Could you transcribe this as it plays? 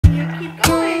Keep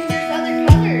going. There's other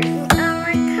colors.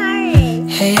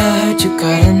 Hey, I heard you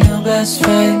got a new best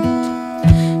friend.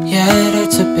 Yeah, it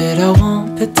hurts a bit, I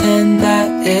won't pretend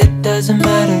that it doesn't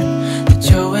matter that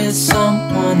you're with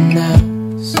someone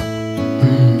else.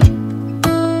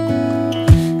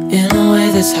 In a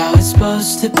way, that's how it's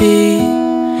supposed to be.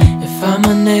 If I'm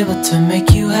unable to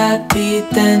make you happy,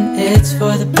 then it's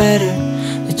for the better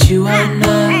that you are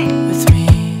not with me.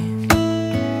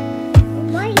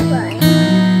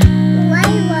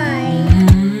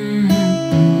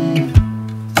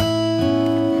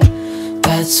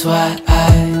 That's why I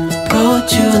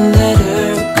wrote you a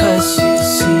letter, 'cause you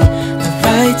see, I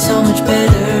write so much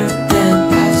better than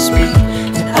I speak.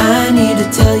 And I need to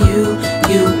tell you,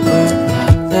 you were my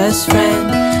best friend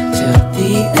till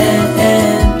the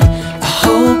end. I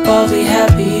hope I'll be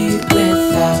happy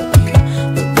without you,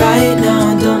 but right now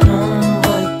I don't know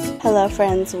what. Hello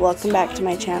friends, welcome back to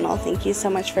my channel. Thank you so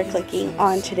much for clicking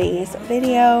on today's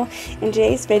video. In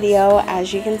today's video,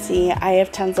 as you can see, I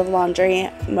have tons of laundry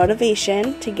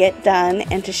motivation to get done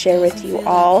and to share with you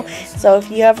all. So if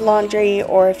you have laundry,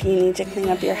 or if you need to clean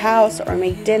up your house or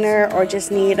make dinner, or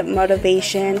just need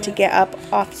motivation to get up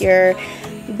off your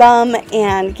bum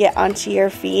and get onto your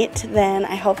feet, then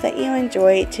I hope that you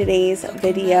enjoy today's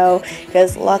video,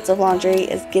 because lots of laundry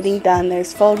is getting done.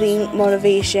 There's folding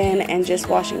motivation and just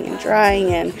washing and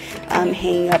drying and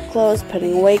hanging up clothes,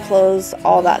 putting away clothes,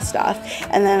 all that stuff.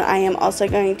 And then I am also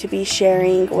going to be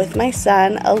sharing with my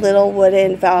son a little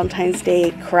wooden Valentine's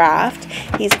Day craft.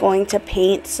 He's going to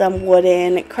paint some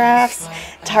wooden crafts.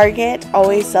 Target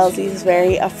always sells these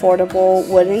very affordable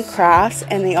wooden crafts,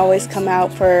 and they always come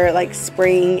out for like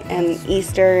spring and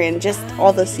Easter and just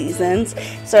all the seasons.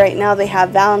 So right now they have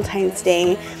Valentine's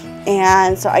Day,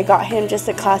 and so I got him just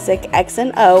a classic X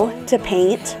and O to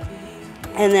paint.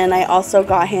 And then I also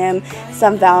got him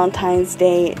some Valentine's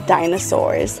Day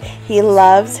dinosaurs. He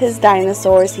loves his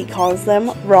dinosaurs. He calls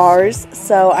them Rars.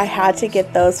 So I had to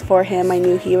get those for him. I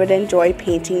knew he would enjoy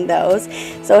painting those.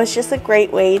 So it's just a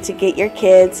great way to get your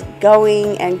kids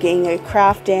going and getting a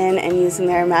craft in and using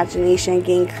their imagination,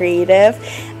 getting creative.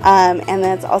 And then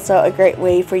it's also a great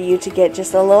way for you to get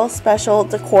just a little special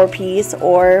decor piece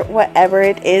or whatever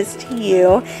it is to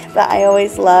you. But I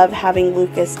always love having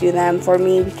Lucas do them for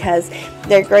me, because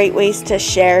they're great ways to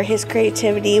share his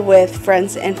creativity with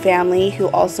friends and family who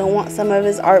also want some of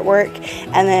his artwork.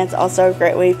 And then it's also a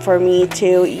great way for me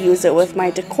to use it with my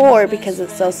decor because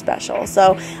it's so special.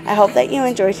 So I hope that you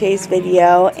enjoy today's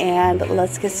video, and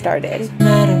let's get started.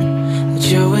 Matter that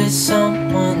you're with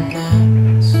someone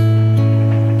else.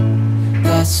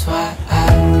 That's why I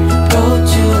wrote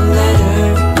you a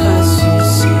letter, 'cause you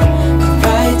see, I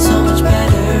write so much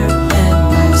better than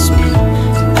I speak.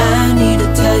 And I need to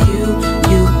tell you,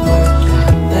 you were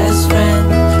my best friend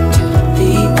till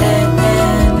the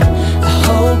end. I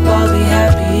hope I'll be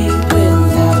happy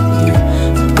without you,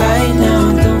 but right now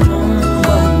I don't know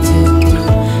what to do.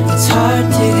 It's hard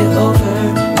to get over,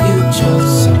 you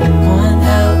chose someone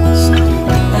else,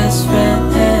 my best friend.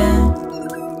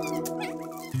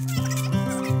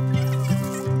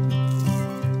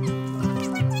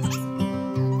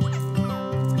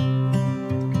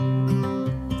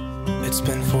 It's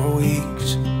been 4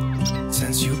 weeks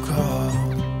since you called,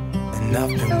 and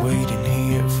I've been waiting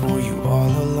here for you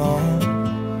all along.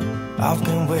 I've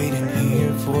been waiting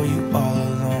here for you all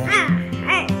along.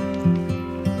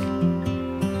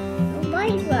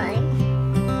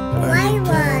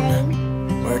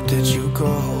 Where did you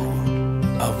go?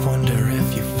 I wonder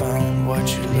if you found what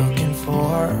you're looking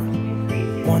for.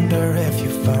 Wonder if you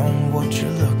found what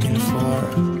you're looking for.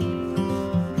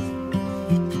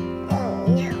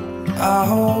 I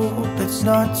hope it's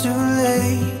not too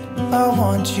late. I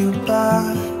want you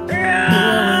back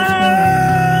here with me.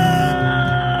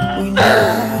 We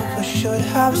never should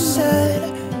have said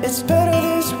it's better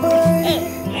this way.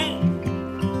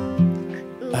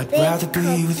 I'd rather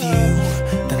be with you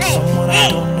than someone I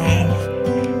don't know.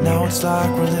 Now it's like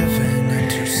we're living in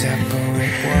two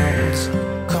separate worlds.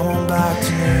 Come on back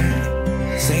to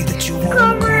me. Say that you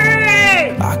won't go.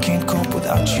 I can't cope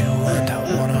without you, and I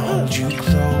wanna hold you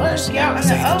close. Say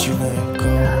that you won't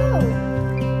go.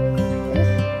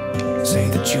 Say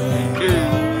that you won't go.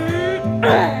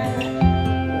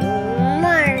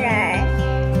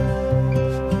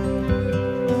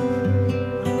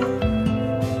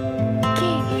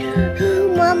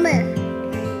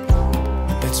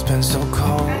 It's been so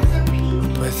cold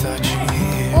without you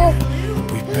here.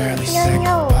 We barely said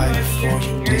goodbye before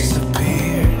you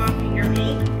disappeared.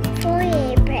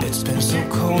 It's been so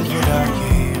cold without you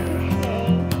here.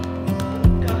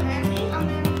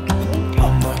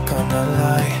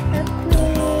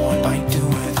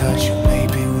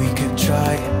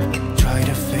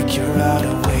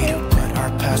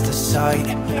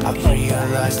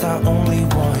 realized I only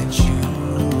want you.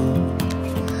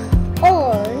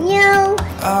 Oh no.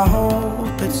 I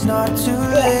hope it's not too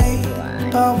late.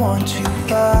 I want you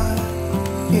back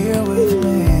here with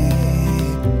me.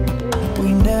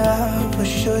 We never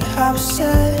should have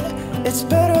said it's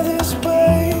better this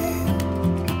way.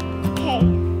 Okay.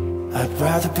 I'd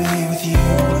rather be with you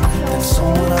than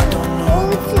someone I don't know.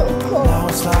 Oh, so cool. Now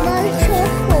it's like we're living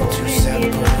in two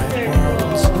separate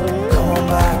worlds. Come on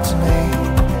back to me.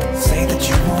 Say that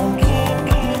you won't go.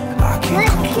 I can't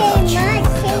go without you,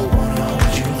 and I wanna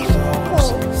hold you close.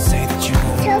 Say that you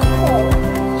won't So cool. go.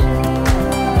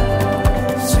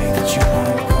 Say that you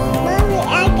won't go. Mommy,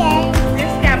 again.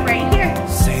 This step right here.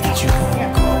 Say that you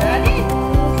won't go. That is.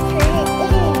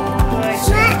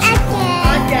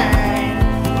 All done.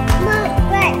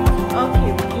 Okay,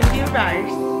 we can do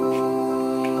runners.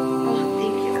 Oh,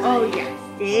 thank you. Oh, yes.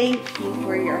 Thank you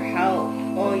for your help.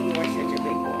 Oh, you are such a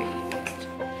big boy.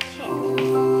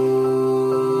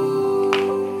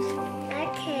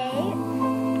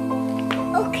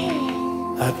 Okay.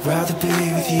 I'd rather be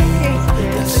with you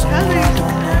than someone I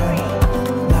don't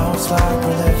know. Now it's like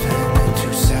we're living in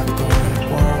two separate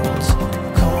worlds.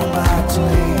 Come on back to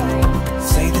me.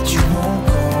 Say that you won't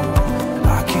go.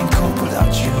 I can't cope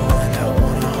without you, and I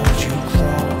wanna hold you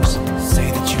close. Say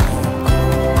that you won't go.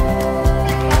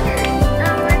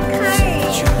 Say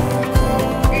that you won't go.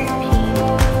 There's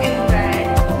pink and red.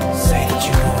 Say that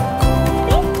you won't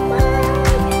go.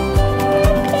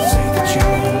 Say that you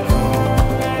won't go.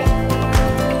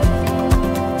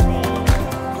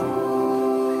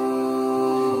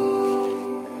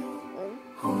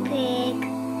 Pink,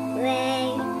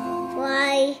 red,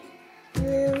 white,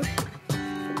 blue,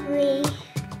 green,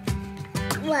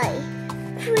 white,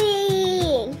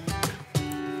 green.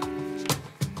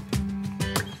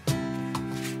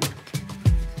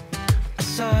 I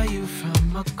saw you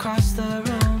from across the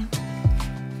room.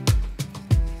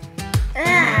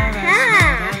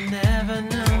 Aha! I never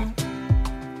knew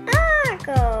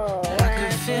Go. I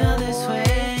could feel this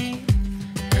way,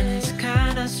 and it's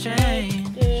kinda strange.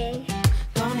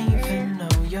 Don't even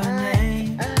know your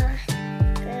name.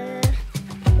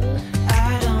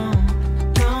 I don't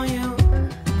know you,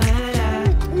 but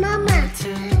I Mama. want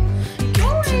to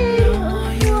get to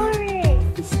know you.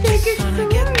 Just wanna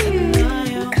get to know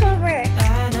you. Cover.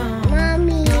 I don't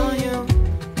Mommy. know you,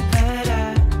 but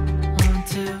I want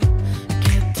to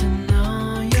get to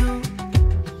know you.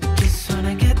 Just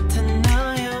wanna get to know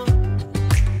you.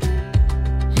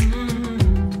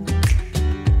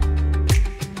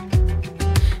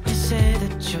 You say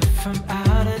that you're from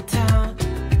out of town.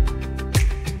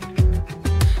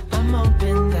 I'm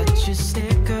hoping that you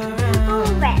stick around.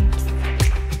 Bullets.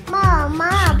 Mama,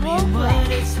 Show me what bullets.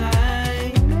 it's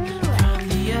like from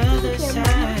the other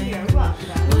side.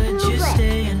 Would you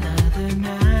stay another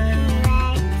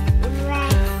night?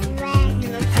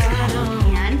 I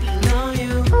don't know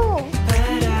you, Oh,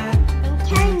 but I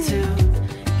want to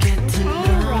get to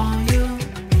know you.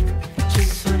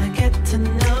 Just wanna get to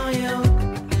know you.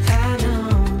 I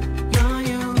don't know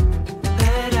you,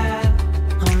 but I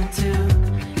want to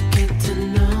get to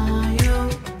know you.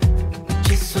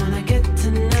 Just wanna get to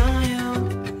know you.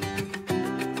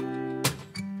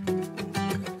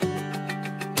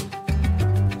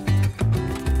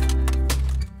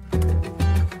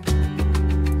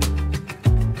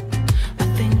 I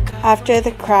think After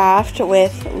the craft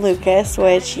with Lucas,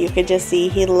 which you could just see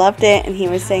he loved it and he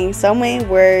was saying so many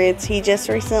words. He just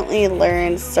recently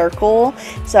learned circle,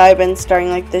 so I've been starting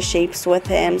like the shapes with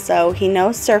him, so he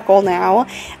knows circle now.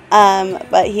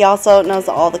 But he also knows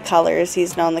all the colors.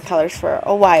 He's known the colors for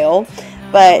a while,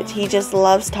 but he just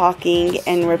loves talking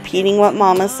and repeating what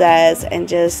mama says and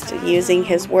just using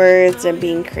his words and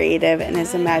being creative in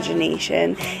his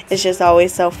imagination. It's just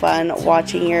always so fun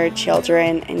watching your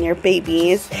children and your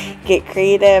babies get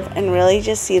creative and really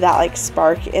just see that like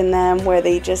spark in them where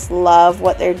they just love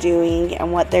what they're doing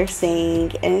and what they're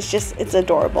saying, and it's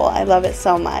adorable. I love it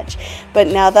so much. But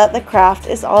now that the craft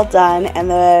is all done and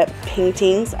the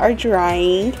paintings are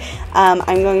drying, I'm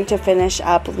going to finish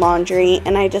up laundry,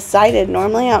 and I decided,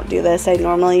 normally I don't do this, I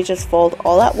normally just fold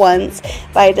all at once,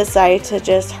 but I decided to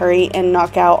just hurry and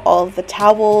knock out all of the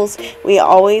towels. We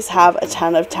always have a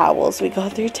ton of towels. We go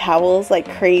through towels like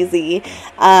crazy,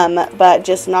 but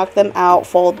just knock them out,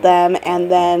 fold them, and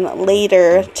then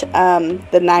later,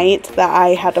 the night that I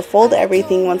had to fold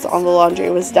everything once all the laundry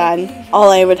was done, all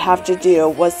I would have to do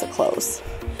was the clothes.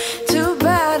 too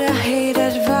bad I hate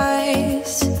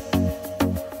advice,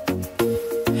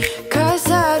 'cause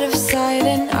out of sight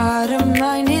and out of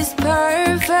mind is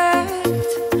perfect.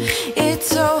 It's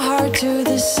so hard to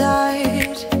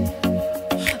decide.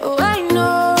 Oh, I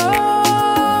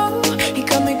know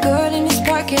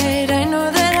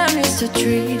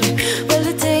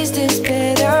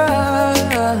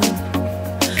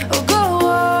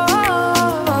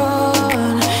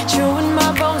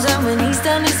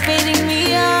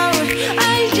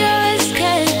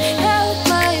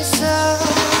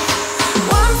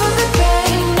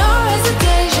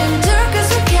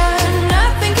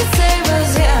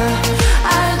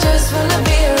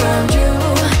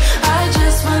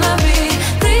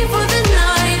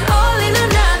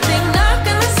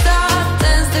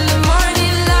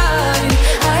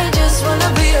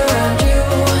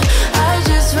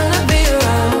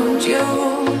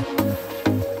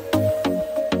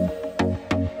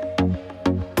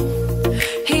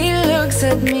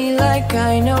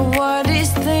I know what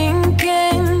he's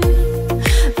thinking,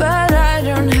 but I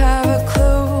don't have a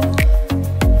clue.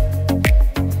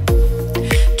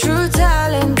 True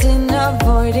talent in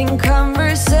avoiding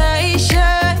conversation,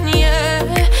 yeah,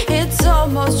 it's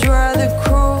almost rather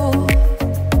cruel.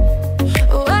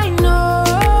 Oh, I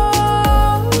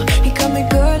know he got me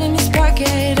good in his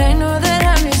pocket. I know that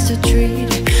I missed a treat.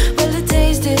 Well, the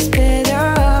taste is bitter.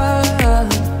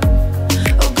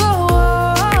 Oh, go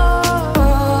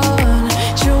on,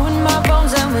 chewing my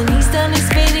bones, and when he's done, he's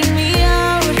spitting me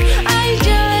out. I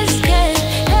just can't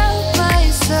help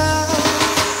myself.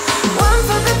 One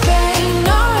for the pain,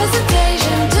 no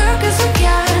hesitation. Took us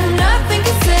again, nothing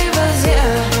can save us,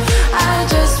 yeah. I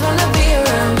just wanna be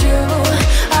around you.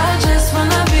 I just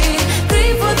wanna be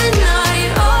free for the night,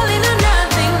 all in or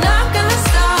nothing. Not gonna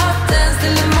stop, dance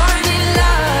till the morning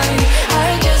light. I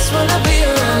just wanna be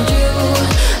around you.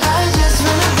 I just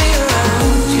wanna be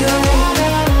around you.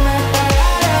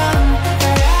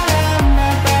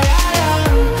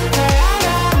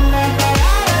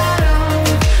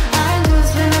 I just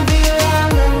wanna be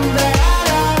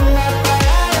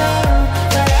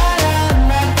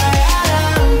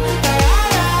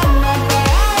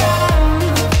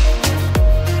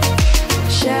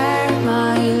share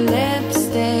my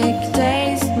lipstick,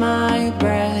 taste my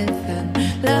breath, and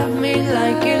love me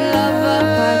like you love a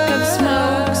pack of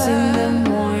smokes in the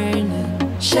morning.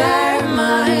 Share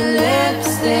my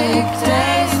lipstick,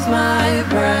 taste my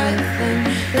breath, and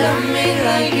love me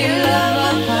like you love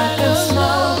a pack of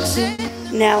smokes in.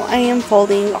 Now I am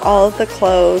folding all of the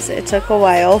clothes. It took a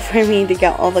while for me to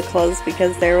get all the clothes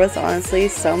because there was honestly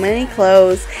so many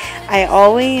clothes. I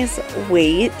always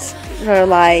wait for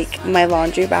like my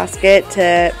laundry basket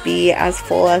to be as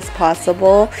full as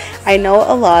possible. I know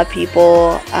a lot of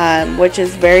people, which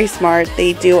is very smart,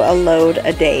 they do a load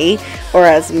a day or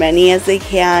as many as they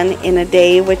can in a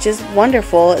day, which is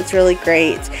wonderful. It's really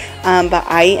great. But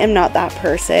I am not that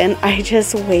person. I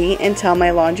just wait until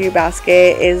my laundry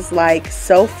basket is like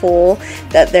so full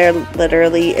that there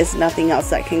literally is nothing else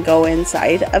that can go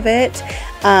inside of it.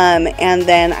 And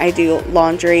then I do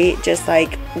laundry. Just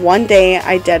like one day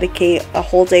I dedicate a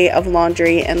whole day of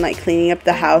laundry and like cleaning up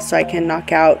the house so I can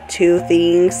knock out 2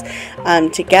 things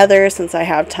together since I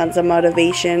have tons of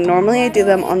motivation. Normally I do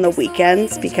them on the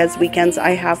weekends because weekends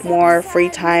I have more free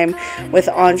time with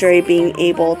Andre being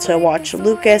able to watch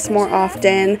Lucas more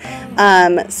often.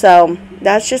 So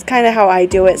that's just kind of how I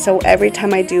do it. So every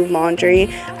time I do laundry,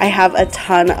 I have a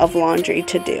ton of laundry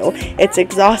to do. It's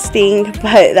exhausting,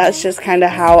 but that's just kind of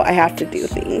how I have to do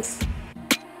things.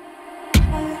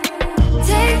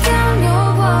 Take down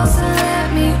your walls and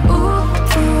let me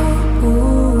ooh, ooh,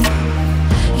 ooh.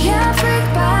 Yeah, brick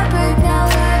by brick, now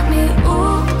let me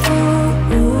ooh,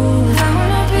 ooh, ooh. I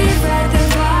wanna be right there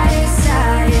by your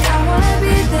side. I wanna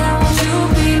be there, won't you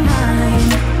be mine?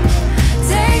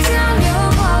 Take down your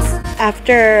walls and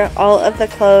After all of the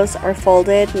clothes are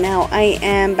folded, now I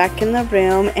am back in the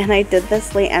room, and I did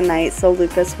this late at night, so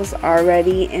Lucas was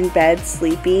already in bed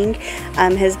sleeping.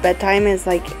 His bedtime is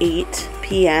like 8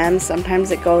 p.m.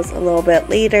 Sometimes it goes a little bit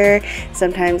later,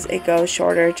 sometimes it goes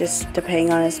shorter, just depending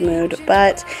on his mood,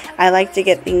 but I like to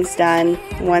get things done.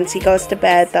 Once he goes to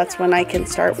bed, that's when I can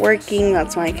start working,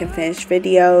 that's when I can finish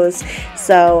videos,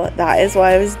 so that is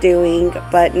what I was doing.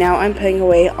 But now I'm putting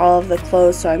away all of the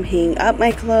clothes, so I'm hanging up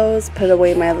my clothes, put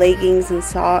away my leggings and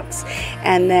socks,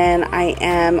 and then I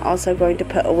am also going to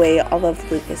put away all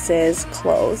of Lucas's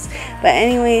clothes. But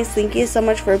anyways, thank you so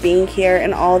much for being here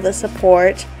and all the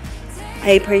support.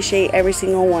 I appreciate every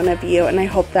single one of you, and I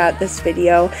hope that this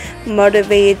video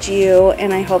motivated you,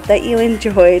 and I hope that you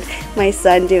enjoyed my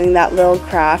son doing that little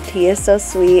craft. He is so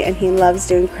sweet and he loves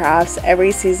doing crafts.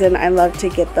 Every season I love to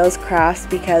get those crafts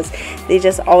because they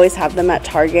just always have them at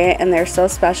Target and they're so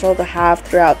special to have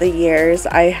throughout the years.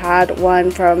 I had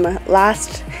one from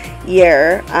last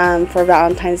year for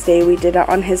Valentine's Day. We did it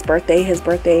on his birthday. His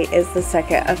birthday is the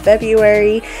 2nd of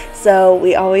February, so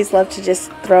we always love to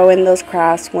just throw in those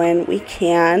crafts when we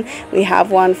can. We have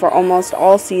one for almost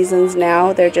all seasons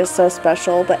now. They're just so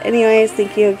special. But anyways,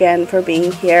 thank you again for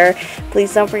being here.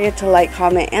 Please don't forget to like,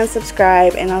 comment, and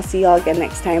subscribe, and I'll see y'all again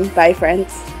next time. Bye,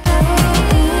 friends.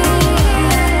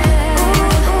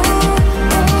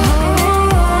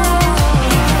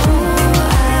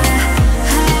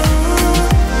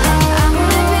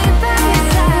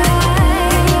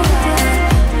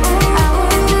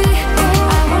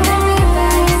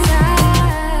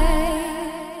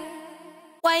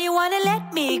 Why you wanna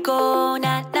let me go,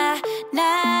 nah, nah,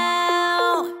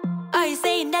 now? Are you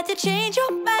saying that to change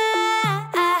your mind?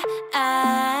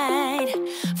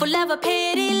 For love or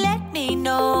pity, let me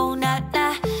know, nah,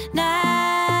 nah,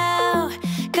 now.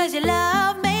 'Cause your love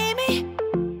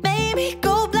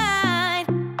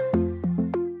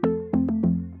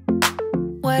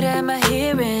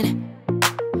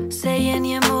saying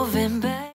you're moving, but